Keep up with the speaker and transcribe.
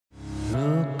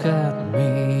Look at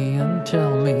me and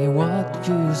tell me what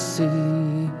you see.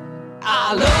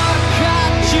 I look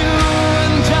at you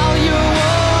and tell you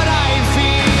what I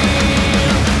feel.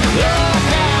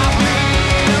 Look at me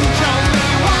and tell me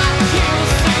what you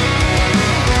see.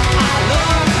 I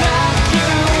look at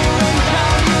you and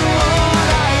tell you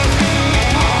what I feel.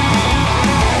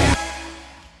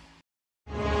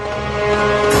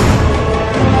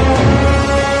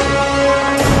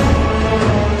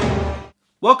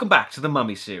 Welcome back to the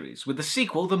Mummy series, with the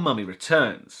sequel The Mummy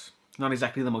Returns. Not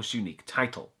exactly the most unique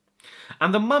title.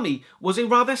 And The Mummy was a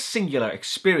rather singular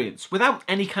experience, without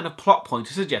any kind of plot point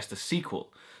to suggest a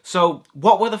sequel. So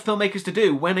what were the filmmakers to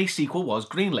do when a sequel was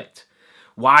greenlit?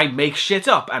 Why make shit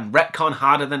up and retcon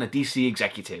harder than a DC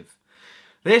executive?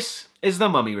 This is The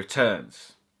Mummy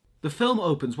Returns. The film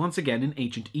opens once again in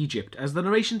ancient Egypt, as the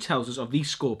narration tells us of the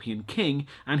Scorpion King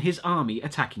and his army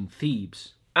attacking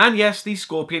Thebes. And yes, the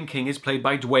Scorpion King is played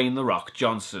by Dwayne "The Rock"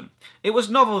 Johnson. It was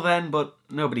novel then, but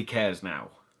nobody cares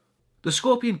now. The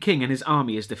Scorpion King and his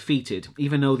army is defeated,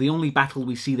 even though the only battle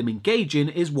we see them engage in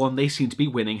is one they seem to be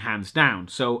winning hands down,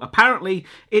 so apparently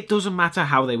it doesn't matter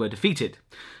how they were defeated,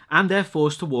 and they're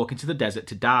forced to walk into the desert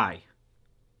to die.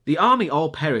 The army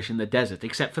all perish in the desert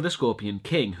except for the Scorpion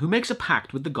King, who makes a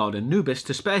pact with the god Anubis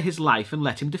to spare his life and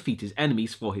let him defeat his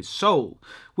enemies for his soul,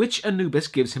 which Anubis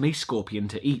gives him a scorpion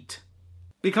to eat.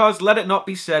 Because let it not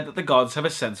be said that the gods have a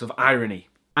sense of irony.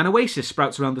 An oasis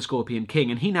sprouts around the Scorpion King,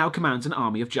 and he now commands an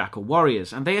army of jackal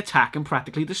warriors, and they attack and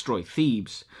practically destroy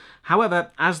Thebes.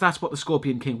 However, as that's what the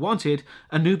Scorpion King wanted,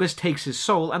 Anubis takes his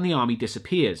soul and the army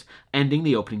disappears, ending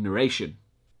the opening narration.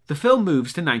 The film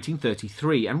moves to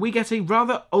 1933, and we get a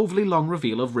rather overly long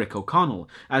reveal of Rick O'Connell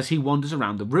as he wanders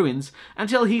around the ruins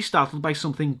until he's startled by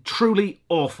something truly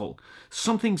awful.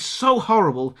 Something so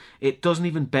horrible it doesn't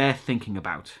even bear thinking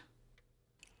about.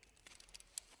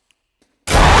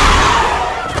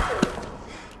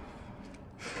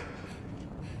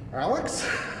 Alex?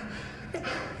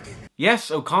 Yes,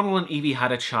 O'Connell and Evie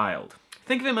had a child.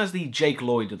 Think of him as the Jake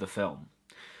Lloyd of the film.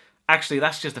 Actually,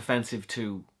 that's just offensive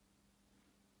too.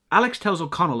 Alex tells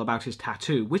O'Connell about his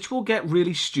tattoo, which will get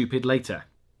really stupid later.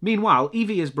 Meanwhile,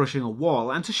 Evie is brushing a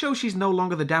wall, and to show she's no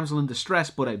longer the damsel in distress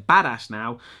but a badass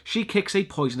now, she kicks a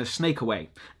poisonous snake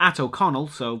away. At O'Connell,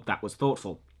 so that was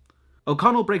thoughtful.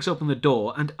 O'Connell breaks open the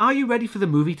door, and are you ready for the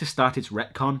movie to start its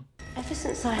retcon? Ever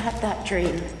since I had that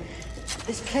dream,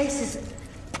 this place is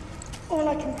all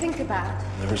I can think about.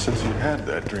 Ever since you had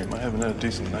that dream, I haven't had a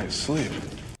decent night's sleep.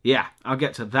 Yeah, I'll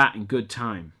get to that in good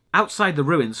time. Outside the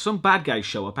ruins, some bad guys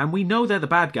show up, and we know they're the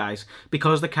bad guys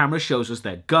because the camera shows us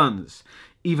their guns,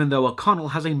 even though O'Connell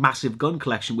has a massive gun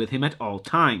collection with him at all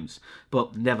times.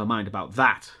 But never mind about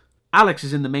that. Alex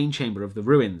is in the main chamber of the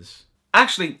ruins.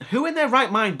 Actually, who in their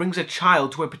right mind brings a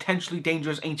child to a potentially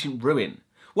dangerous ancient ruin?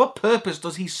 What purpose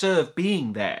does he serve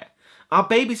being there? Are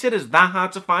babysitters that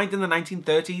hard to find in the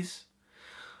 1930s?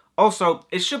 Also,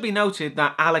 it should be noted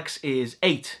that Alex is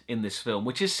 8 in this film,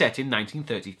 which is set in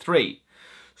 1933.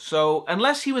 So,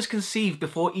 unless he was conceived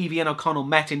before Evie and O'Connell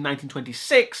met in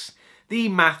 1926, the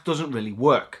math doesn't really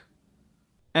work.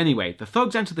 Anyway, the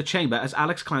thugs enter the chamber as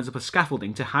Alex climbs up a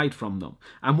scaffolding to hide from them,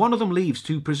 and one of them leaves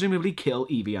to presumably kill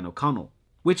Evie and O'Connell,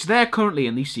 which they're currently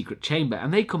in the secret chamber,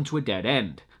 and they come to a dead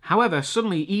end. However,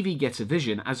 suddenly Evie gets a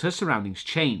vision as her surroundings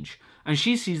change, and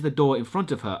she sees the door in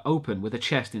front of her open with a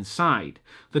chest inside.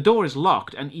 The door is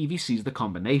locked, and Evie sees the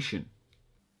combination.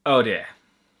 Oh dear.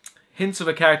 Hints of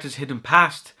a character's hidden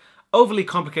past, overly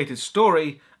complicated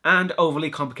story, and overly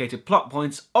complicated plot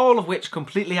points, all of which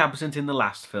completely absent in the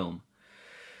last film.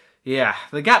 Yeah,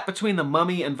 the gap between the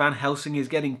Mummy and Van Helsing is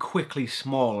getting quickly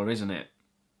smaller, isn't it?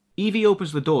 Evie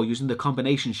opens the door using the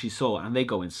combination she saw, and they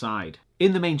go inside.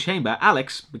 In the main chamber,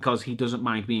 Alex, because he doesn't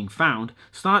mind being found,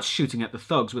 starts shooting at the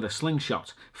thugs with a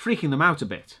slingshot, freaking them out a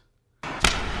bit.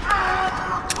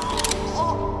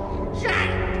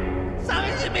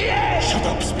 Shut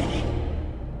up, Speedy.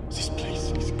 This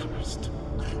place is cursed.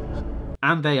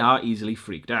 And they are easily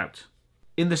freaked out.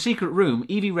 In the secret room,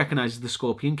 Evie recognises the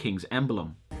Scorpion King's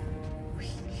emblem.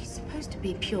 He's supposed to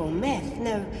be pure myth.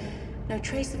 No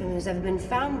trace of him has ever been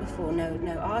found before.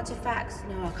 No artifacts,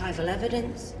 no archival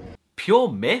evidence.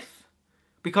 Pure myth?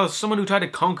 Because someone who tried to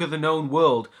conquer the known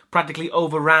world, practically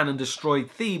overran and destroyed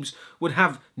Thebes, would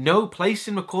have no place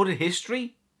in recorded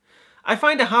history? I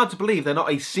find it hard to believe that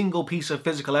not a single piece of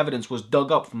physical evidence was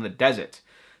dug up from the desert.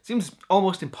 Seems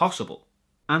almost impossible.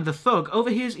 And the thug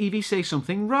overhears Evie say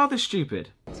something rather stupid.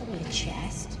 It's only a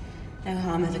chest. No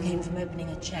harm ever came from opening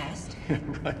a chest.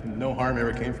 Right, no harm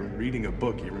ever came from reading a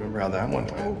book. You remember how that one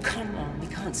went? Oh, come on. We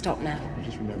can't stop now.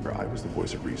 Just remember, I was the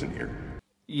voice of reason here.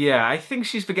 Yeah, I think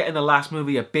she's forgetting the last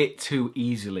movie a bit too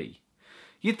easily.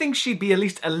 You'd think she'd be at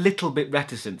least a little bit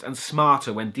reticent and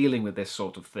smarter when dealing with this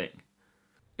sort of thing.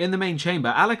 In the main chamber,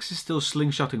 Alex is still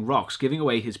slingshotting rocks, giving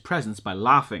away his presence by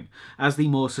laughing, as the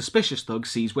more suspicious thug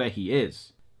sees where he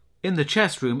is. In the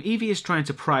chest room, Evie is trying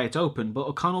to pry it open, but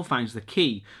O'Connell finds the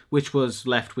key, which was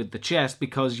left with the chest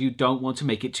because you don't want to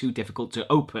make it too difficult to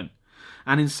open.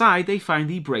 And inside, they find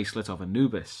the bracelet of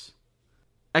Anubis.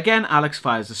 Again, Alex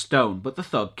fires a stone, but the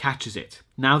thug catches it.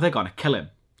 Now they're gonna kill him.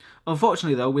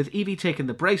 Unfortunately though, with Evie taking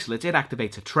the bracelet, it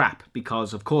activates a trap,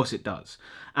 because of course it does,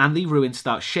 and the ruins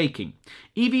start shaking.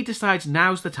 Evie decides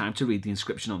now's the time to read the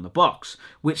inscription on the box,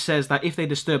 which says that if they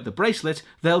disturb the bracelet,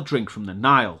 they'll drink from the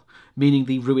Nile, meaning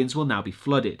the ruins will now be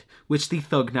flooded, which the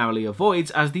thug narrowly avoids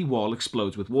as the wall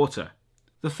explodes with water.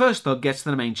 The first thug gets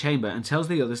to the main chamber and tells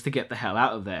the others to get the hell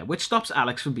out of there, which stops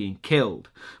Alex from being killed,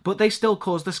 but they still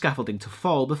cause the scaffolding to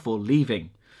fall before leaving.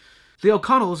 The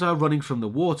O'Connells are running from the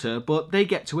water, but they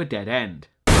get to a dead end.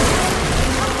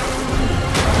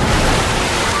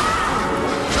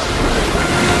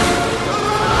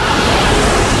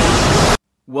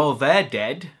 Well, they're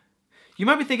dead. You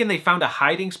might be thinking they found a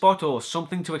hiding spot or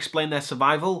something to explain their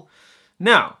survival.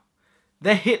 No.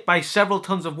 They're hit by several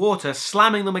tons of water,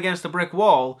 slamming them against a brick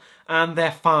wall, and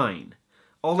they're fine.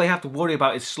 All they have to worry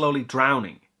about is slowly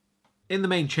drowning. In the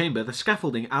main chamber, the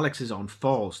scaffolding Alex is on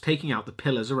falls, taking out the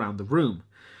pillars around the room,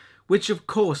 which of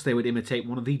course they would imitate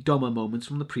one of the dumber moments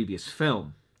from the previous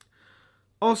film.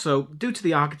 Also, due to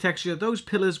the architecture, those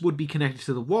pillars would be connected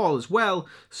to the wall as well,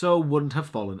 so wouldn't have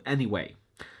fallen anyway.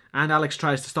 And Alex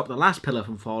tries to stop the last pillar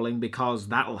from falling because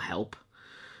that'll help.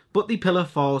 But the pillar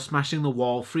falls, smashing the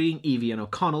wall, freeing Evie and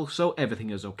O'Connell, so everything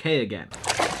is okay again.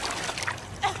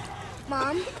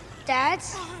 Mom, Dad,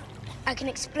 I can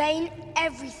explain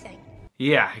everything.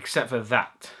 Yeah, except for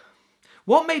that.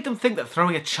 What made them think that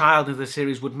throwing a child into the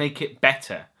series would make it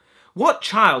better? What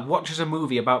child watches a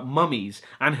movie about mummies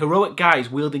and heroic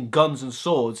guys wielding guns and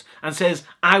swords and says,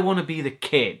 I want to be the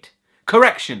kid?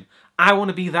 Correction, I want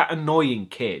to be that annoying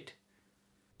kid.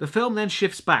 The film then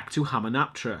shifts back to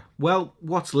Hamunaptra. Well,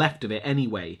 what's left of it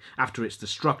anyway, after its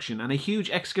destruction, and a huge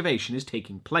excavation is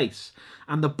taking place.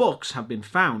 And the books have been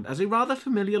found as a rather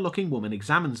familiar looking woman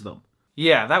examines them.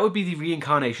 Yeah, that would be the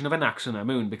reincarnation of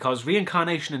Anaxunamun, because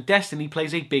reincarnation and destiny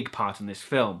plays a big part in this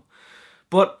film.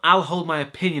 But I'll hold my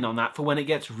opinion on that for when it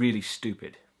gets really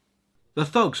stupid. The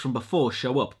thugs from before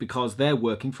show up because they're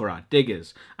working for our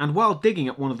diggers, and while digging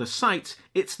at one of the sites,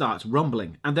 it starts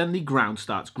rumbling, and then the ground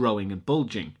starts growing and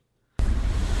bulging.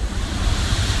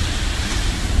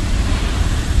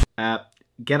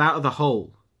 Get out of the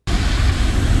hole.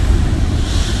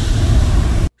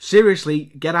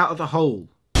 Seriously, get out of the hole.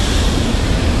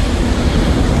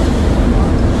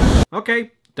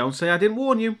 Okay, don't say I didn't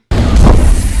warn you.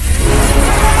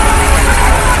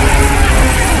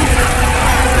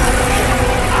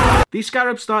 The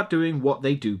scarabs start doing what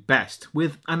they do best,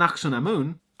 with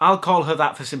Anaxunamun, I'll call her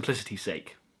that for simplicity's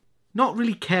sake, not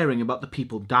really caring about the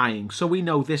people dying, so we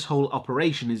know this whole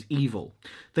operation is evil.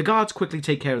 The guards quickly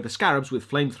take care of the scarabs with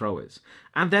flamethrowers,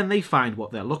 and then they find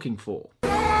what they're looking for.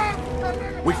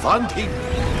 We found him. We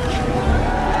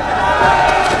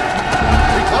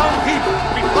found him.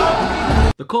 We found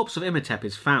him. The corpse of Imhotep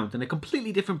is found in a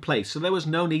completely different place, so there was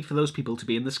no need for those people to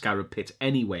be in the scarab pit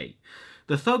anyway.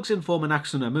 The thugs inform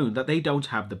Anaxunamun that they don't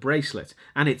have the bracelet,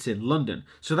 and it's in London,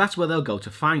 so that's where they'll go to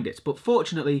find it, but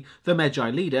fortunately, the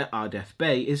Medjay leader, Ardeth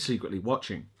Bey, is secretly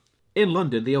watching. In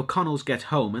London, the O'Connells get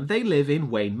home, and they live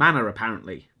in Wayne Manor,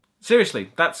 apparently.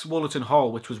 Seriously, that's Wollerton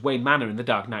Hall, which was Wayne Manor in The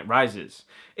Dark Knight Rises.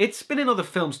 It's been in other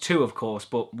films too, of course,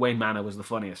 but Wayne Manor was the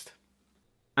funniest.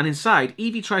 And inside,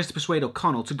 Evie tries to persuade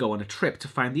O'Connell to go on a trip to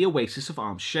find the Oasis of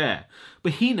Armshare,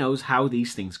 but he knows how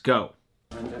these things go.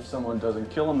 And if someone doesn't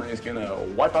kill him, then he's gonna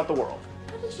wipe out the world.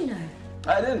 How did you know?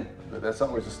 I didn't, but that's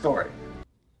always the story.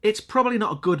 It's probably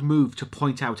not a good move to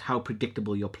point out how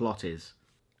predictable your plot is.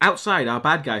 Outside, our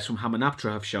bad guys from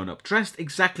Hamunaptra have shown up, dressed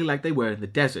exactly like they were in the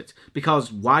desert, because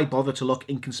why bother to look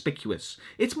inconspicuous?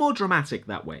 It's more dramatic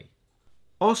that way.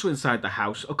 Also inside the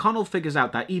house, O'Connell figures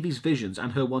out that Evie's visions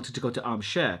and her wanting to go to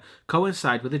Armshare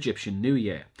coincide with Egyptian New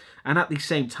Year, and at the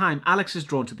same time Alex is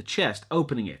drawn to the chest,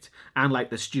 opening it, and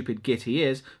like the stupid git he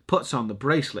is, puts on the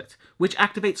bracelet, which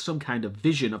activates some kind of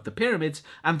vision of the pyramids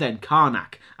and then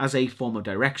Karnak, as a form of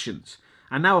directions.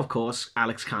 And now of course,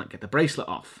 Alex can't get the bracelet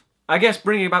off. I guess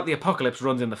bringing about the apocalypse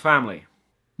runs in the family.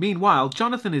 Meanwhile,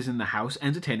 Jonathan is in the house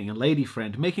entertaining a lady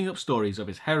friend, making up stories of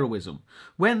his heroism,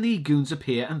 when the goons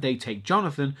appear and they take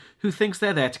Jonathan, who thinks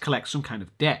they're there to collect some kind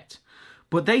of debt.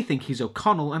 But they think he's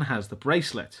O'Connell and has the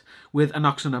bracelet, with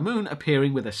Anaxunamun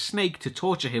appearing with a snake to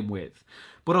torture him with.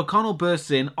 But O'Connell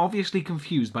bursts in, obviously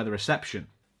confused by the reception.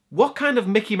 What kind of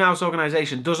Mickey Mouse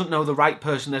organisation doesn't know the right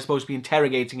person they're supposed to be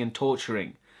interrogating and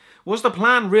torturing? Was the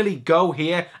plan really go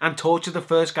here and torture the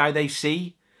first guy they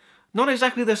see? Not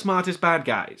exactly the smartest bad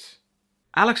guys.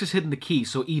 Alex has hidden the key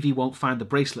so Evie won't find the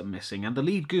bracelet missing, and the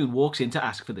lead goon walks in to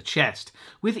ask for the chest,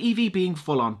 with Evie being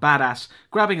full-on badass,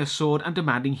 grabbing a sword and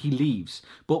demanding he leaves,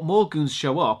 but more goons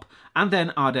show up, and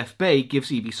then Ardeth Bay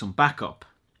gives Evie some backup.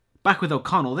 Back with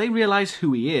O'Connell, they realise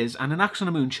who he is, and an axe on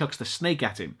a moon chucks the snake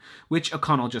at him, which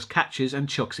O'Connell just catches and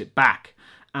chucks it back.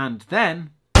 And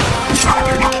then...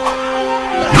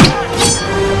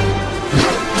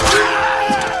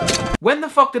 when the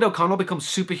fuck did O'Connell become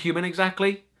superhuman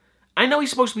exactly? I know he's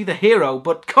supposed to be the hero,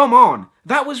 but come on,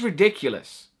 that was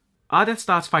ridiculous. Ardeth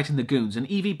starts fighting the goons, and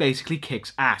Evie basically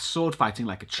kicks ass, sword fighting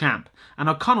like a champ, and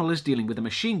O'Connell is dealing with a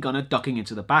machine gunner ducking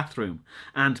into the bathroom.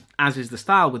 And, as is the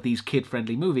style with these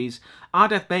kid-friendly movies,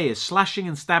 Ardeth Bay is slashing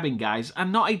and stabbing guys,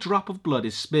 and not a drop of blood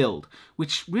is spilled,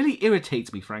 which really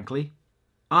irritates me, frankly.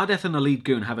 Ardeth and the lead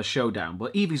goon have a showdown,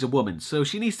 but Evie's a woman, so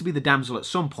she needs to be the damsel at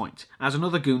some point, as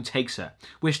another goon takes her,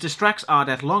 which distracts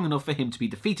Ardeth long enough for him to be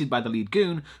defeated by the lead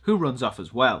goon, who runs off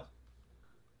as well.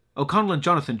 O'Connell and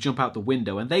Jonathan jump out the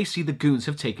window, and they see the goons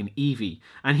have taken Evie,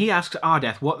 and he asks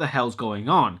Ardeth what the hell's going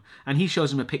on, and he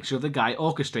shows him a picture of the guy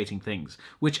orchestrating things,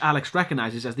 which Alex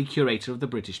recognises as the curator of the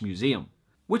British Museum.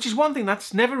 Which is one thing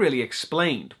that's never really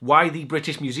explained, why the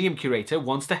British Museum curator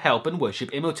wants to help and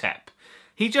worship Imhotep.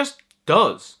 He just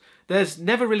does. There's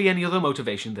never really any other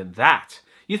motivation than that.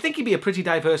 You'd think he'd be a pretty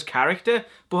diverse character,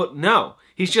 but no,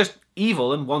 he's just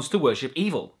evil and wants to worship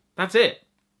evil. That's it.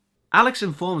 Alex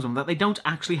informs them that they don't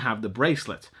actually have the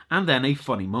bracelet, and then a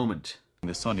funny moment.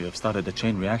 The son, you have started a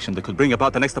chain reaction that could bring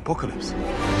about the next apocalypse.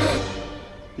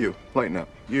 You, lighten up.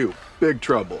 You, big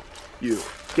trouble. You,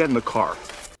 get in the car.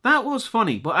 That was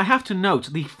funny, but I have to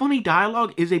note, the funny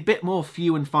dialogue is a bit more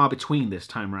few and far between this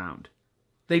time round.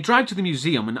 They drive to the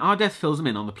museum and Ardeth fills them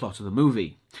in on the plot of the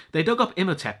movie. They dug up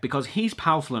Imhotep because he's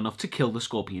powerful enough to kill the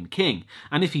Scorpion King,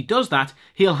 and if he does that,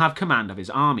 he'll have command of his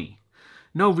army.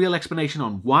 No real explanation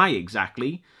on why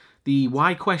exactly. The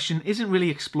why question isn't really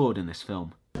explored in this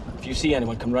film. If you see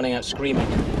anyone come running out screaming,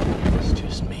 it's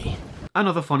just me.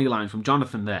 Another funny line from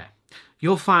Jonathan there.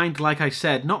 You'll find, like I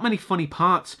said, not many funny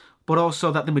parts, but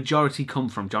also that the majority come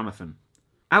from Jonathan.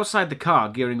 Outside the car,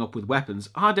 gearing up with weapons,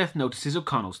 Ardeth notices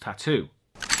O'Connell's tattoo.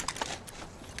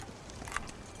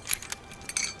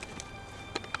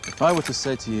 If I were to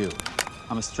say to you,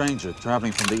 I'm a stranger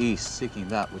traveling from the east seeking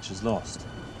that which is lost,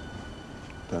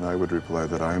 Then I would reply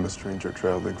that I am a stranger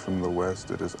traveling from the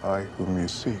west. It is I whom you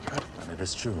seek. and it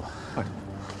is true.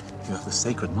 You have the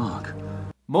sacred mark.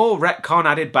 More retcon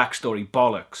added backstory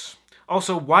bollocks.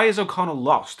 Also, why is O'Connell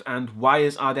lost, and why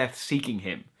is Ardeth seeking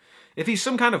him? If he's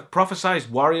some kind of prophesized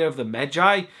warrior of the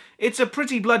Magi, it's a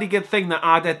pretty bloody good thing that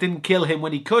Ardeth didn't kill him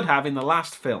when he could have in the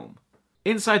last film.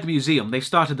 Inside the museum, they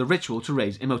started the ritual to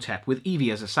raise Imhotep with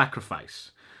Evie as a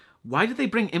sacrifice. Why did they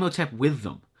bring Imhotep with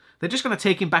them? They're just going to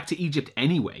take him back to Egypt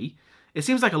anyway. It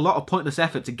seems like a lot of pointless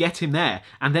effort to get him there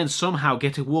and then somehow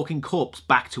get a walking corpse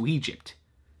back to Egypt.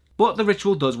 But the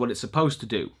ritual does what it's supposed to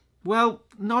do. Well,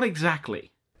 not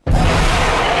exactly.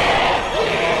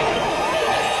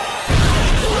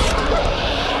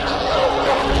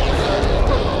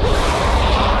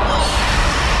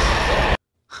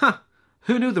 Huh,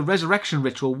 who knew the resurrection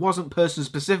ritual wasn't person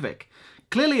specific?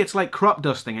 Clearly it's like crop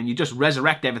dusting and you just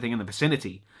resurrect everything in the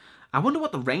vicinity. I wonder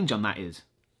what the range on that is.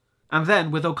 And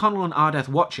then, with O'Connell and Ardeth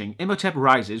watching, Imhotep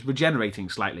rises, regenerating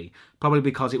slightly, probably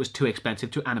because it was too expensive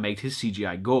to animate his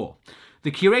CGI gore.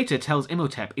 The curator tells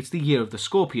Imhotep it's the year of the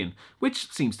Scorpion,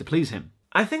 which seems to please him.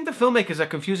 I think the filmmakers are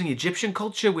confusing Egyptian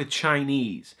culture with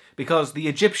Chinese, because the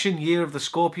Egyptian year of the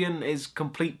Scorpion is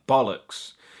complete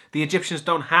bollocks. The Egyptians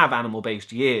don't have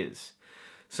animal-based years.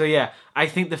 So yeah, I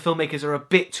think the filmmakers are a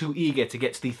bit too eager to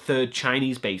get to the third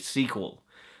Chinese-based sequel.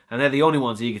 And they're the only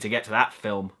ones eager to get to that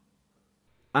film.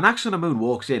 An axe on a moon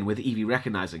walks in with Evie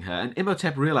recognising her, and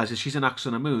Imhotep realises she's an axe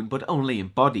on a moon, but only in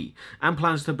body, and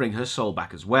plans to bring her soul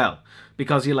back as well,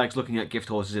 because he likes looking at gift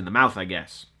horses in the mouth, I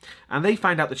guess. And they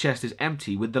find out the chest is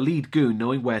empty, with the lead goon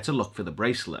knowing where to look for the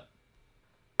bracelet.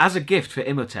 As a gift for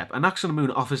Imhotep, an axe on a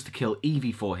moon offers to kill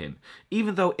Evie for him,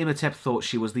 even though Imhotep thought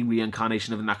she was the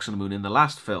reincarnation of an axe on a moon in the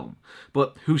last film.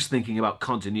 But who's thinking about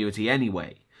continuity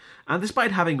anyway? And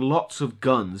despite having lots of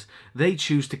guns, they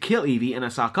choose to kill Evie in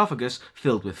a sarcophagus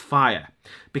filled with fire,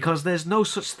 because there's no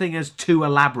such thing as too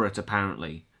elaborate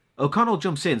apparently. O'Connell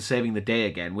jumps in, saving the day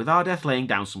again, with Ardeth laying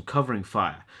down some covering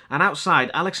fire, and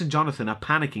outside Alex and Jonathan are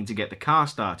panicking to get the car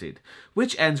started,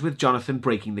 which ends with Jonathan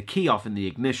breaking the key off in the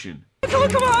ignition. Come on!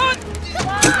 Come on!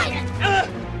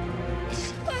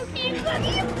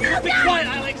 Be quiet,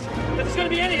 Alex! If there's going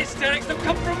to be any hysterics, they'll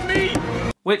come from me!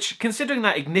 Which, considering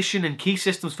that ignition and key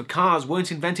systems for cars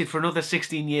weren't invented for another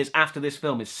 16 years after this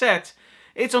film is set,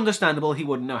 it's understandable he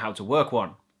wouldn't know how to work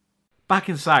one. Back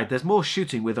inside, there's more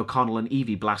shooting with O'Connell and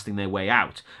Evie blasting their way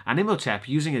out, and Imhotep,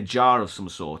 using a jar of some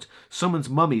sort, summons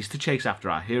mummies to chase after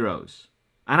our heroes.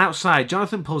 And outside,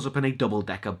 Jonathan pulls up in a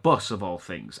double-decker bus, of all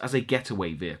things, as a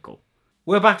getaway vehicle.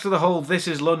 We're back to the whole "this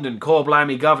is London, core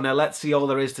blimey governor, let's see all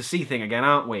there is to see" thing again,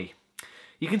 aren't we?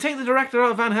 You can take the director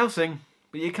out of Van Helsing,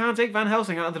 but you can't take Van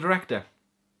Helsing out of the director.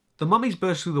 The mummies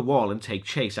burst through the wall and take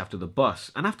chase after the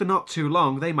bus, and after not too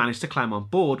long they manage to climb on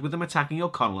board with them attacking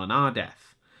O'Connell and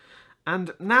Ardeth.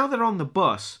 And now they're on the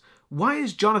bus, why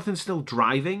is Jonathan still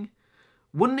driving?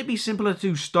 Wouldn't it be simpler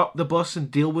to stop the bus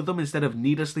and deal with them instead of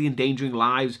needlessly endangering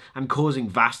lives and causing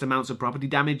vast amounts of property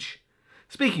damage?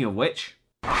 Speaking of which...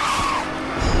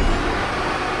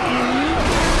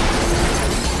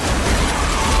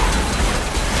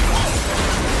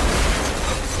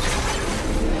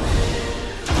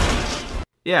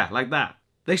 yeah, like that.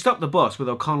 They stop the bus with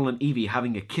O'Connell and Evie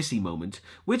having a kissy moment,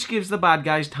 which gives the bad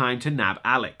guys time to nab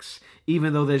Alex,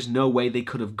 even though there's no way they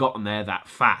could have gotten there that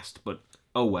fast, but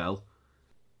oh well.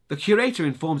 The curator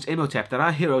informs Imhotep that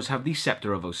our heroes have the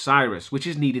Scepter of Osiris, which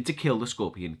is needed to kill the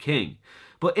Scorpion King,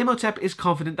 but Imhotep is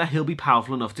confident that he'll be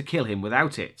powerful enough to kill him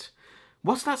without it.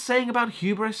 What's that saying about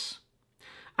hubris?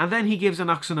 And then he gives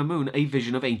Anaxunamun a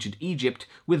vision of ancient Egypt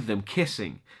with them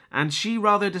kissing, and she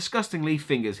rather disgustingly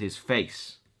fingers his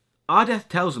face. Ardeth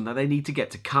tells them that they need to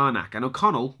get to Karnak, and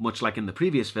O'Connell, much like in the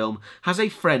previous film, has a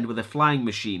friend with a flying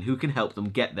machine who can help them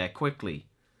get there quickly.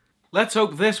 Let's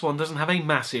hope this one doesn't have a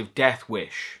massive death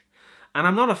wish. And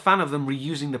I'm not a fan of them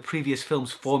reusing the previous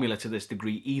film's formula to this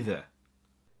degree either.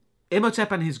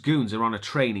 Imhotep and his goons are on a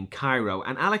train in Cairo,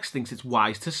 and Alex thinks it's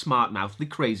wise to smart-mouth the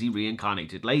crazy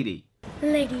reincarnated lady.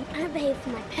 Lady, I behaved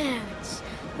for my parents.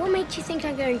 What makes you think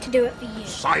I'm going to do it for you?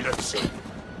 Silence!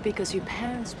 Because your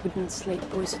parents wouldn't slip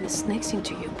poisonous snakes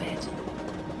into your bed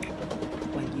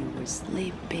while you were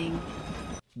sleeping.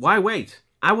 Why wait?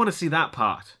 I want to see that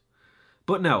part.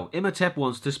 But no, Imhotep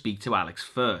wants to speak to Alex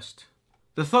first.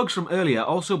 The thugs from earlier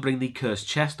also bring the cursed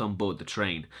chest on board the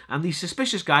train, and the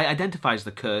suspicious guy identifies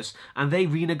the curse and they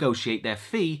renegotiate their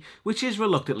fee, which is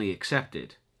reluctantly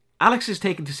accepted. Alex is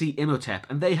taken to see Imhotep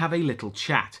and they have a little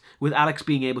chat, with Alex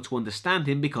being able to understand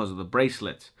him because of the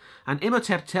bracelet. And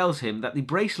Imhotep tells him that the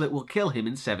bracelet will kill him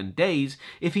in 7 days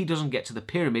if he doesn't get to the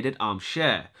pyramid at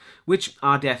Armshare, which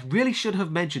Ardeth really should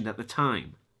have mentioned at the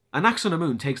time.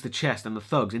 Anaxunamun takes the chest and the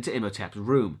thugs into Imhotep's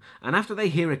room, and after they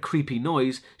hear a creepy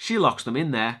noise, she locks them in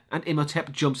there, and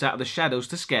Imhotep jumps out of the shadows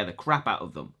to scare the crap out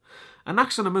of them.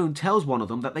 Anaxunamun tells one of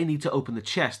them that they need to open the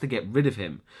chest to get rid of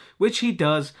him, which he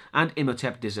does, and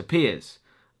Imhotep disappears,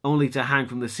 only to hang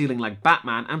from the ceiling like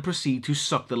Batman and proceed to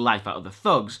suck the life out of the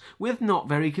thugs with not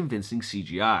very convincing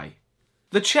CGI.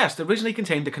 The chest originally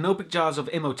contained the canopic jars of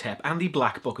Imhotep and the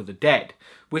Black Book of the Dead,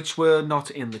 which were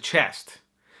not in the chest.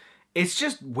 It's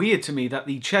just weird to me that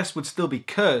the chest would still be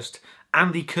cursed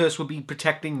and the curse would be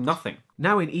protecting nothing.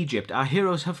 Now in Egypt, our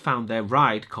heroes have found their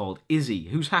ride called Izzy,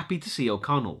 who's happy to see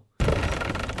O'Connell.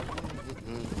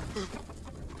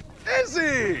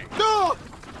 Izzy! No!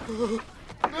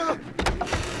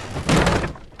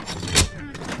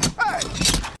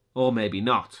 Or maybe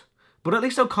not. But at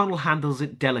least O'Connell handles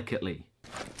it delicately.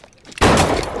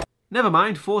 Never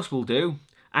mind, force will do.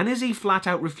 And Izzy flat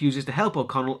out refuses to help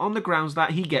O'Connell on the grounds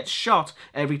that he gets shot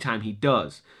every time he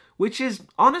does, which is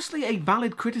honestly a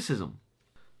valid criticism.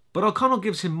 But O'Connell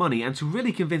gives him money, and to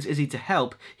really convince Izzy to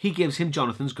help, he gives him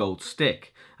Jonathan's gold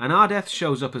stick. And Ardeth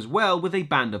shows up as well with a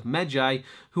band of Magi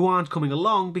who aren't coming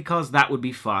along because that would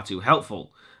be far too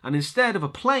helpful. And instead of a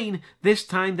plane, this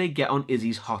time they get on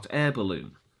Izzy's hot air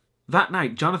balloon. That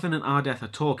night, Jonathan and Ardeth are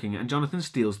talking, and Jonathan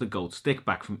steals the gold stick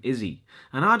back from Izzy.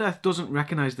 And Ardeth doesn't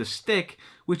recognise the stick,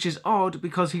 which is odd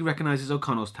because he recognises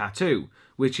O'Connell's tattoo,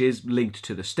 which is linked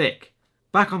to the stick.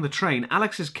 Back on the train,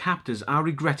 Alex's captors are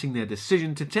regretting their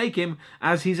decision to take him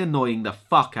as he's annoying the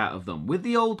fuck out of them with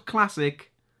the old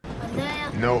classic,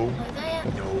 No.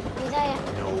 No.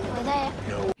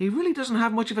 He really doesn't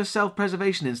have much of a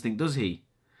self-preservation instinct, does he?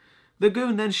 The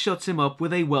goon then shuts him up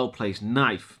with a well-placed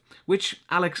knife, which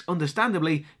Alex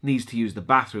understandably needs to use the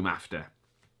bathroom after.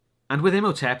 And with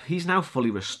Imhotep, he's now fully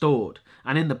restored,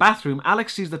 and in the bathroom,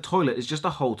 Alex sees the toilet is just a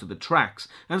hole to the tracks,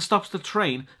 and stops the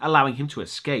train, allowing him to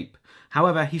escape.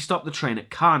 However, he stopped the train at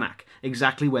Karnak,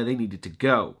 exactly where they needed to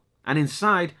go. And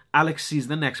inside, Alex sees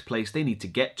the next place they need to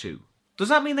get to. Does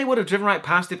that mean they would have driven right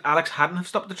past if Alex hadn't have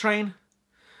stopped the train?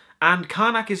 And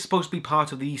Karnak is supposed to be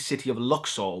part of the city of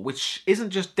Luxor, which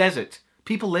isn't just desert.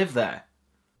 People live there.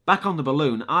 Back on the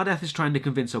balloon, Ardeth is trying to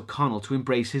convince O'Connell to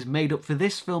embrace his made-up for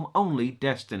this film only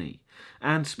destiny.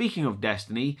 And speaking of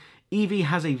destiny, Evie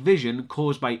has a vision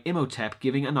caused by Imhotep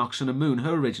giving Anck-su-namun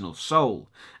her original soul,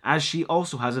 as she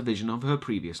also has a vision of her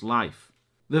previous life.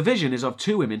 The vision is of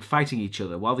two women fighting each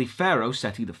other while the Pharaoh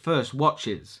Seti I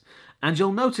watches, and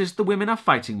you'll notice the women are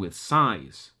fighting with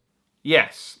sais.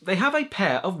 Yes, they have a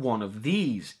pair of one of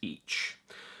these each.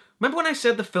 Remember when I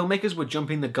said the filmmakers were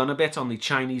jumping the gun a bit on the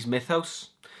Chinese mythos?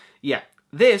 Yeah,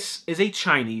 this is a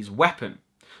Chinese weapon.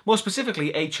 More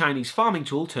specifically, a Chinese farming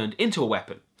tool turned into a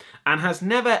weapon, and has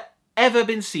never ever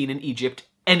been seen in Egypt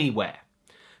anywhere.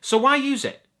 So why use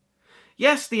it?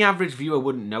 Yes, the average viewer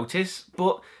wouldn't notice,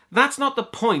 but that's not the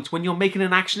point when you're making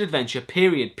an action-adventure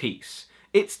period piece.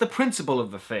 It's the principle of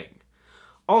the thing.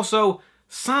 Also,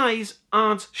 sais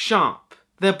aren't sharp.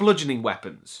 They're bludgeoning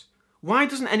weapons. Why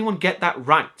doesn't anyone get that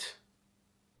right?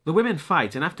 The women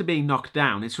fight, and after being knocked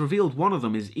down, it's revealed one of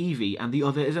them is Evie and the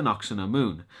other is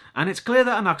Anck-su-namun. And it's clear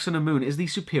that Anck-su-namun is the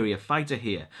superior fighter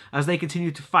here, as they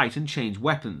continue to fight and change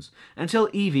weapons, until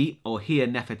Evie, or here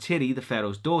Nefertiti, the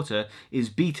pharaoh's daughter, is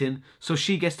beaten, so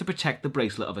she gets to protect the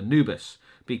bracelet of Anubis,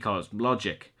 because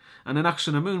logic. And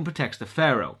Anck-su-namun protects the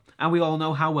pharaoh, and we all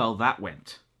know how well that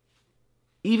went.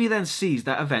 Evie then sees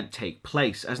that event take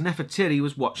place, as Nefertiti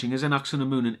was watching as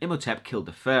Anck-su-namun and Imhotep killed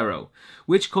the pharaoh,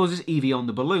 which causes Evie on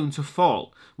the balloon to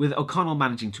fall, with O'Connell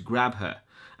managing to grab her.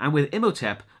 And with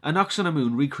Imhotep,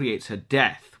 Anck-su-namun recreates her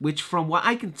death, which from what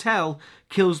I can tell,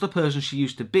 kills the person she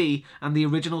used to be and the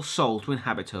original soul to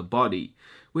inhabit her body,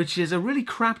 which is a really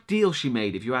crap deal she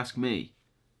made if you ask me.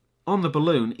 On the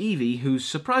balloon, Evie, who's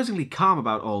surprisingly calm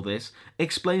about all this,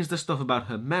 explains the stuff about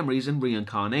her memories and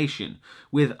reincarnation,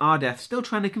 with Ardeth still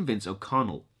trying to convince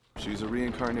O'Connell. She's a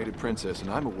reincarnated princess, and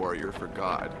I'm a warrior for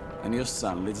God. And your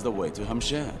son leads the way to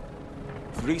Hamsher.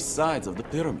 3 sides of the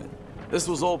pyramid. This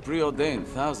was all preordained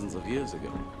thousands of years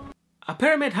ago. A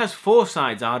pyramid has 4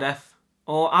 sides, Ardeth.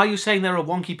 Or are you saying they're a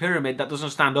wonky pyramid that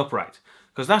doesn't stand upright?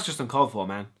 Because that's just uncalled for,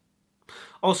 man.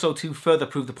 Also, to further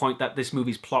prove the point that this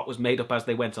movie's plot was made up as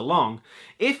they went along,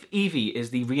 if Evie is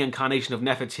the reincarnation of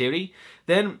Nefertiti,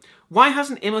 then why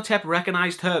hasn't Imhotep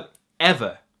recognised her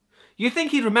ever? You'd think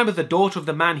he'd remember the daughter of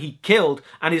the man he killed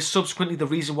and is subsequently the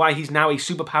reason why he's now a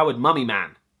superpowered mummy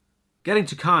man. Getting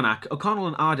to Karnak, O'Connell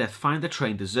and Ardeth find the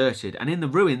train deserted, and in the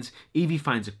ruins, Evie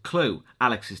finds a clue,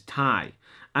 Alex's tie,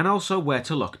 and also where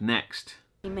to look next.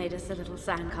 He made us a little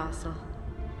sandcastle.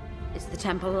 It's the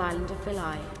temple island of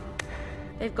Philae.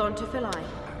 They've gone to Philae.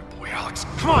 Boy, Alex,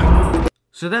 come on!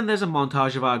 So then there's a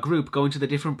montage of our group going to the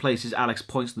different places Alex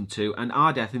points them to, and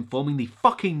Ardeth informing the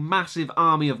fucking massive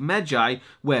army of Medjay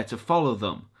where to follow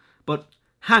them. But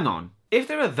hang on. If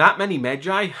there are that many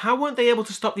Medjay, how weren't they able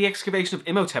to stop the excavation of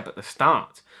Imhotep at the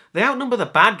start? They outnumber the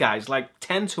bad guys like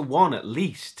 10 to 1 at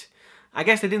least. I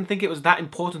guess they didn't think it was that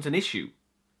important an issue.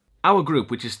 Our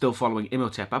group, which is still following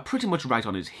Imhotep, are pretty much right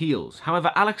on his heels.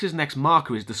 However, Alex's next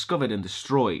marker is discovered and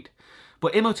destroyed.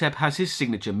 But Imhotep has his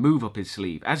signature move up his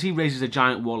sleeve, as he raises a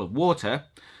giant wall of water.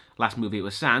 Last movie it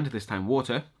was sand, this time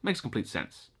water. Makes complete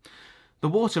sense. The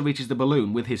water reaches the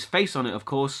balloon, with his face on it of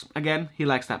course. Again, he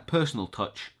likes that personal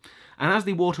touch. And as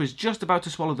the water is just about to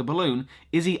swallow the balloon,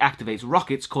 Izzy activates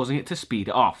rockets, causing it to speed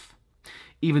off.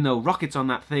 Even though rockets on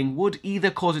that thing would either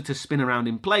cause it to spin around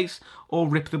in place, or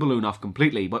rip the balloon off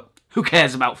completely, but who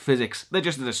cares about physics? They're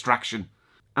just a distraction.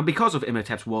 And because of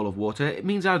Imhotep's wall of water, it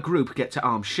means our group get to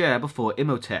arm share before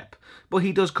Imhotep, but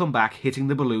he does come back, hitting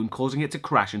the balloon, causing it to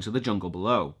crash into the jungle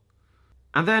below.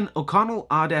 And then O'Connell,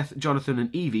 Ardeth, Jonathan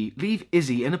and Evie leave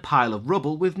Izzy in a pile of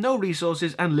rubble with no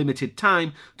resources and limited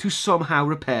time to somehow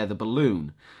repair the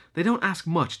balloon. They don't ask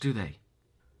much, do they?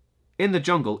 In the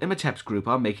jungle, Imhotep's group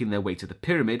are making their way to the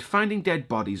pyramid, finding dead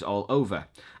bodies all over.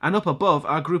 And up above,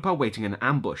 our group are waiting an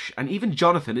ambush, and even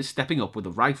Jonathan is stepping up with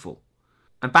a rifle.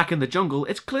 And back in the jungle,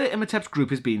 it's clear Imhotep's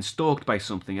group is being stalked by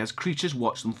something as creatures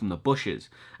watch them from the bushes,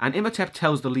 and Imhotep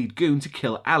tells the lead goon to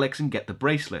kill Alex and get the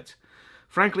bracelet.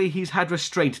 Frankly, he's had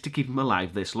restraint to keep him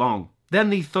alive this long.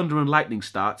 Then the thunder and lightning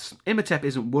starts. Imhotep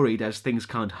isn't worried as things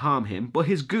can't harm him, but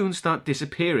his goons start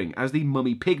disappearing as the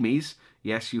mummy pygmies,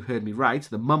 yes, you heard me right,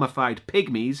 the mummified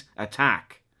pygmies,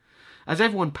 attack. As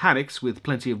everyone panics, with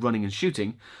plenty of running and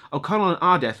shooting, O'Connell and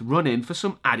Ardeth run in for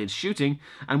some added shooting,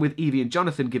 and with Evie and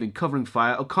Jonathan giving covering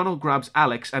fire, O'Connell grabs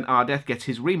Alex and Ardeth gets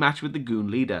his rematch with the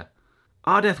goon leader.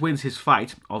 Ardeth wins his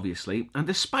fight, obviously, and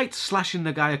despite slashing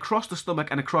the guy across the stomach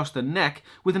and across the neck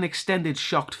with an extended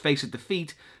shocked face at the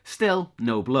feet, still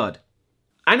no blood.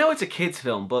 I know it's a kid's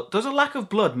film, but does a lack of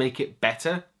blood make it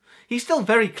better? He's still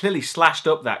very clearly slashed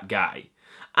up, that guy.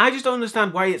 I just don't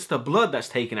understand why it's the blood that's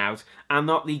taken out and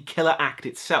not the killer act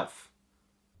itself.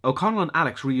 O'Connell and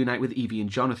Alex reunite with Evie and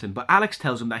Jonathan, but Alex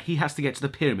tells him that he has to get to the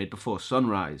pyramid before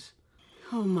sunrise.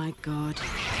 Oh my god.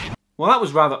 Well, that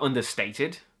was rather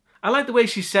understated. I like the way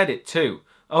she said it too.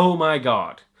 Oh my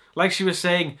god. Like she was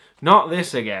saying, not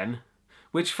this again.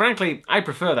 Which, frankly, I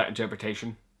prefer that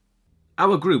interpretation.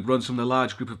 Our group runs from the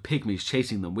large group of pygmies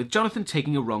chasing them, with Jonathan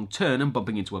taking a wrong turn and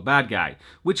bumping into a bad guy,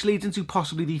 which leads into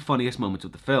possibly the funniest moment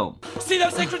of the film. See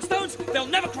those sacred stones? They'll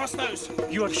never cross those.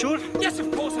 You are sure? Yes,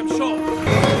 of course I'm sure.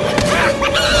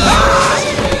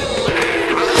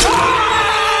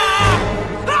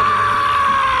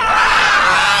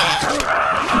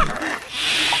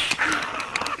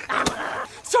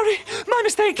 Sorry, my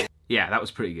mistake. Yeah, that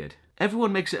was pretty good.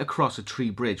 Everyone makes it across a tree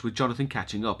bridge with Jonathan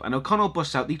catching up, and O'Connell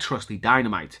busts out the trusty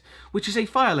dynamite, which is a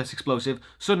fireless explosive,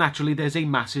 so naturally there's a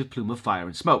massive plume of fire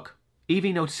and smoke.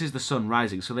 Evie notices the sun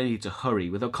rising, so they need to hurry,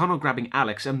 with O'Connell grabbing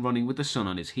Alex and running with the sun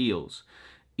on his heels.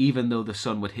 Even though the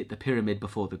sun would hit the pyramid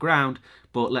before the ground,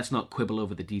 but let's not quibble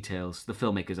over the details, the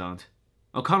filmmakers aren't.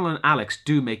 O'Connell and Alex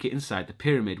do make it inside the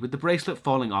pyramid, with the bracelet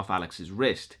falling off Alex's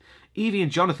wrist. Evie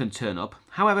and Jonathan turn up,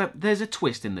 however, there's a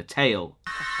twist in the tale.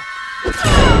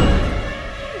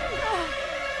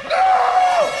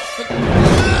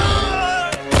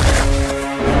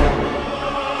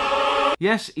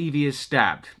 Yes, Evie is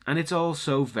stabbed, and it's all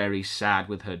so very sad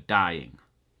with her dying.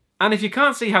 And if you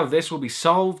can't see how this will be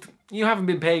solved, you haven't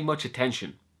been paying much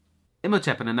attention.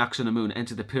 Imhotep and Anaxunamun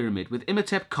enter the pyramid with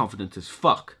Imhotep confident as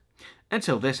fuck.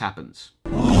 Until this happens.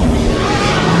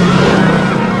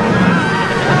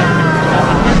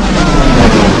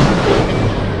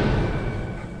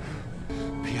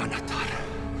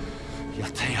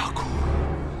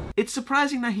 It's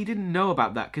surprising that he didn't know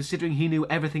about that, considering he knew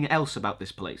everything else about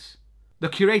this place. The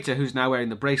curator, who's now wearing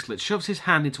the bracelet, shoves his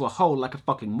hand into a hole like a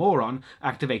fucking moron,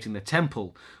 activating the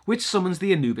temple, which summons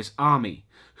the Anubis army,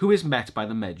 who is met by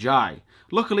the Magi.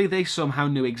 Luckily, they somehow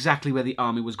knew exactly where the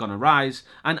army was gonna rise,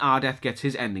 and Ardeth gets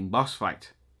his ending boss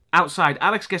fight. Outside,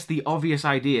 Alex gets the obvious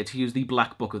idea to use the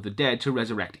Black Book of the Dead to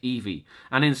resurrect Evie,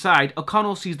 and inside,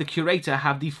 O'Connell sees the curator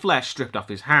have the flesh stripped off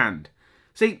his hand.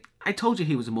 See, I told you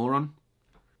he was a moron.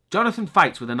 Jonathan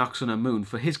fights with Anaxunamun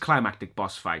for his climactic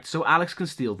boss fight, so Alex can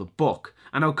steal the book,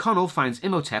 and O'Connell finds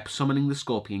Imhotep summoning the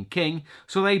Scorpion King,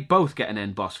 so they both get an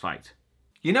end boss fight.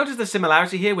 You notice the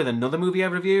similarity here with another movie I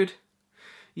reviewed?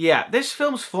 Yeah, this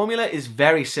film's formula is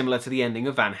very similar to the ending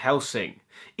of Van Helsing.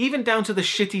 Even down to the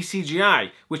shitty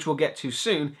CGI, which we'll get to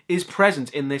soon, is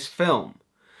present in this film.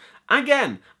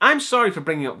 Again, I'm sorry for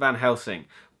bringing up Van Helsing,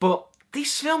 but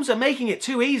these films are making it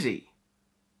too easy.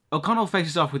 O'Connell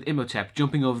faces off with Imhotep,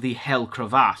 jumping over the hell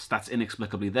crevasse that's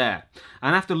inexplicably there,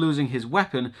 and after losing his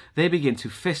weapon, they begin to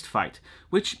fist fight,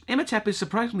 which Imhotep is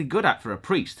surprisingly good at for a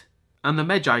priest. And the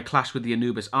Magi clash with the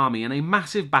Anubis army in a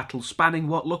massive battle spanning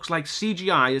what looks like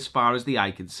CGI as far as the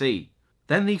eye can see.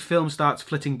 Then the film starts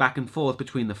flitting back and forth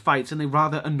between the fights in a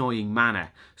rather annoying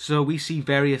manner, so we see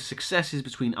various successes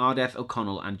between Ardeth,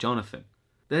 O'Connell and Jonathan.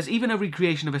 There's even a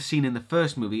recreation of a scene in the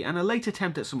first movie and a late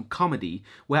attempt at some comedy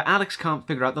where Alex can't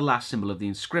figure out the last symbol of the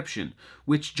inscription,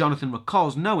 which Jonathan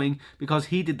recalls knowing because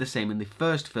he did the same in the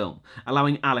first film,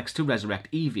 allowing Alex to resurrect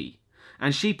Evie.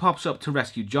 And she pops up to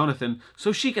rescue Jonathan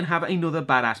so she can have another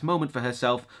badass moment for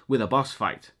herself with a boss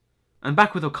fight. And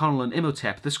back with O'Connell and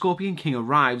Imhotep, the Scorpion King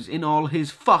arrives in all his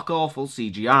fuck-awful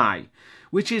CGI,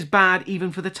 which is bad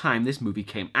even for the time this movie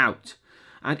came out.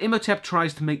 And Imhotep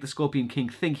tries to make the Scorpion King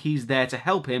think he's there to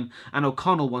help him, and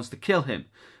O'Connell wants to kill him,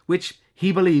 which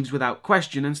he believes without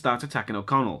question and starts attacking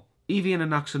O'Connell. Evie and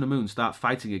Anaxunamun start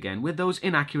fighting again with those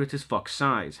inaccurate as fuck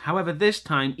sighs. However, this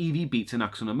time Evie beats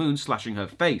Anaxunamun, slashing her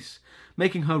face,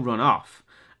 making her run off.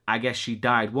 I guess she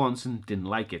died once and didn't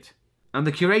like it. And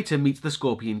the curator meets the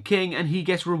Scorpion King, and he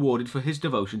gets rewarded for his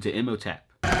devotion to Imhotep.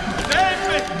 Save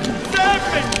me!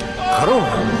 Save me!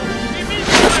 Oh.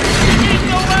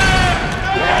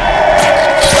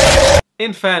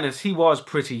 In fairness, he was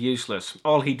pretty useless.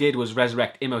 All he did was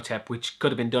resurrect Imhotep, which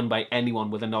could have been done by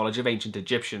anyone with a knowledge of ancient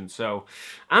Egyptian, so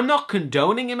I'm not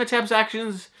condoning Imhotep's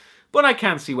actions, but I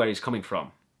can see where he's coming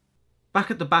from. Back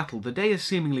at the battle, the day is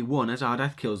seemingly won as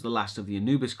Ardeth kills the last of the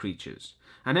Anubis creatures,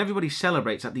 and everybody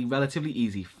celebrates at the relatively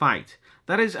easy fight.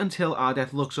 That is until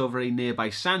Ardeth looks over a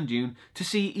nearby sand dune to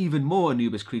see even more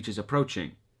Anubis creatures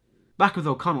approaching. Back with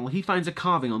O'Connell, he finds a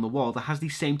carving on the wall that has the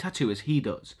same tattoo as he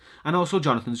does, and also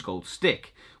Jonathan's gold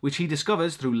stick, which he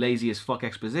discovers through lazy as fuck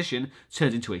exposition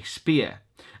turns into a spear,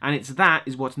 and that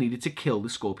is what's needed to kill the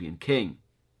Scorpion King.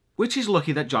 Which is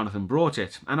lucky that Jonathan brought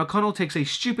it, and O'Connell takes a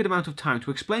stupid amount of time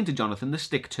to explain to Jonathan the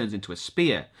stick turns into a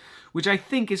spear, which I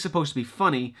think is supposed to be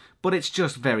funny, but it's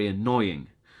just very annoying.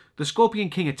 The Scorpion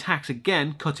King attacks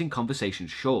again, cutting conversation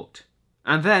short.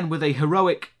 And then with a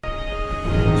heroic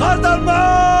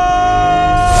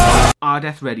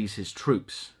Ardeth readies his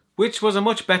troops, which was a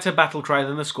much better battle cry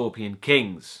than the Scorpion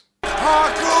King's.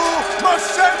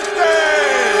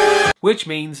 Which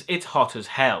means it's hot as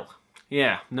hell.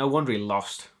 Yeah, no wonder he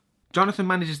lost. Jonathan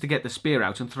manages to get the spear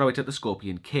out and throw it at the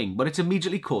Scorpion King, but it's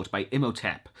immediately caught by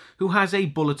Imhotep, who has a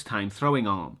bullet-time throwing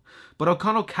arm. But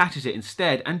O'Connell catches it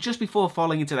instead, and just before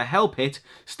falling into the hell pit,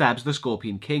 stabs the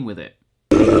Scorpion King with it.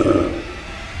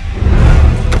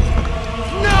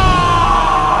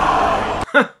 No!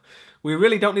 We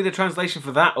really don't need a translation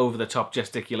for that over-the-top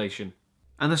gesticulation.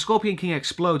 And the Scorpion King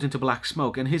explodes into black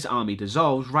smoke and his army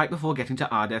dissolves right before getting to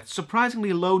Ardeth's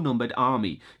surprisingly low-numbered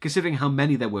army, considering how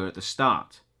many there were at the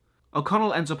start.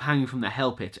 O'Connell ends up hanging from the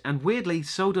hell pit, and weirdly,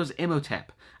 so does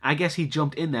Imhotep. I guess he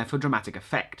jumped in there for dramatic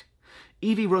effect.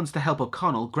 Evie runs to help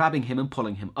O'Connell, grabbing him and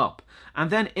pulling him up, and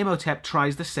then Imhotep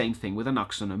tries the same thing with a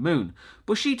Nox on a Moon,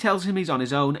 but she tells him he's on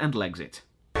his own and legs it.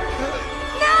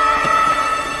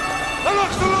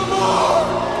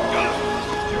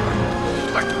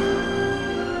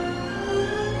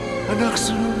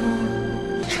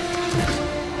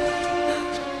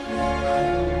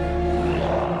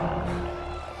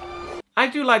 I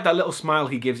do like that little smile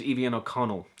he gives Evie and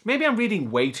O'Connell. Maybe I'm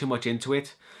reading way too much into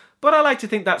it, but I like to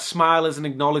think that smile is an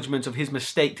acknowledgement of his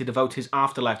mistake to devote his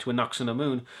afterlife to a Nox on a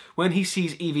Moon when he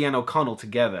sees Evie and O'Connell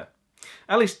together.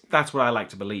 At least that's what I like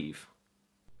to believe.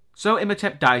 So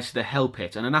Imhotep dies to the hell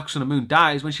pit, and a Nox on a Moon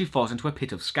dies when she falls into a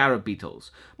pit of scarab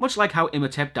beetles, much like how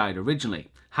Imhotep died originally.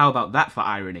 How about that for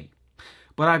irony?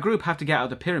 But our group have to get out of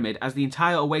the pyramid as the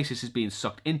entire oasis is being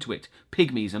sucked into it,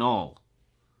 pygmies and all.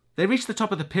 They reach the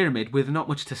top of the pyramid with not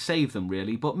much to save them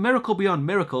really, but miracle beyond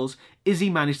miracles, Izzy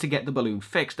managed to get the balloon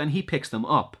fixed and he picks them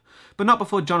up. But not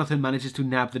before Jonathan manages to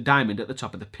nab the diamond at the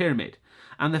top of the pyramid.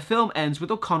 And the film ends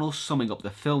with O'Connell summing up the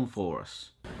film for us.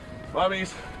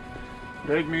 Mummies,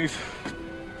 pygmies,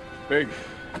 big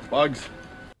bugs.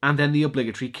 And then the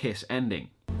obligatory kiss ending.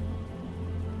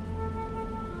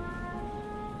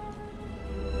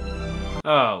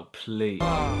 Oh, please.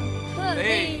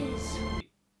 Please.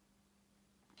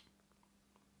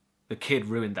 The kid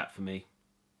ruined that for me.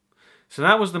 So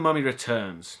that was The Mummy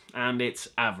Returns, and it's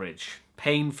average.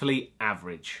 Painfully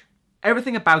average.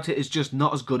 Everything about it is just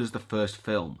not as good as the first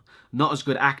film. Not as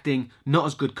good acting, not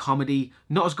as good comedy,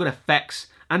 not as good effects,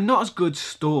 and not as good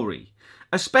story.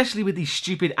 Especially with these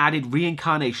stupid added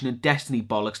reincarnation and destiny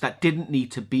bollocks that didn't need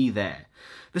to be there.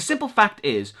 The simple fact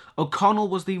is, O'Connell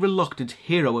was the reluctant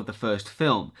hero of the first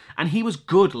film, and he was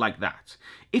good like that.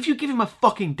 If you give him a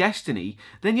fucking destiny,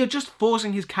 then you're just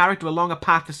forcing his character along a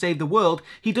path to save the world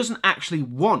he doesn't actually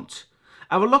want.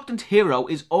 A reluctant hero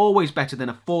is always better than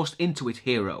a forced into it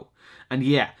hero. And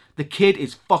yeah, the kid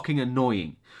is fucking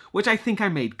annoying, which I think I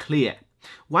made clear.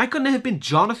 Why couldn't it have been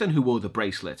Jonathan who wore the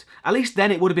bracelet? At least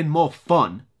then it would have been more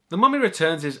fun. The Mummy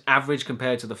Returns is average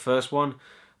compared to the first one,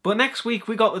 but next week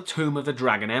we got the Tomb of the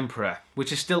Dragon Emperor,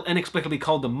 which is still inexplicably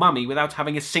called The Mummy without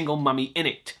having a single mummy in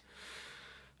it.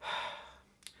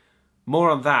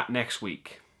 More on that next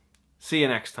week. See you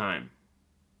next time.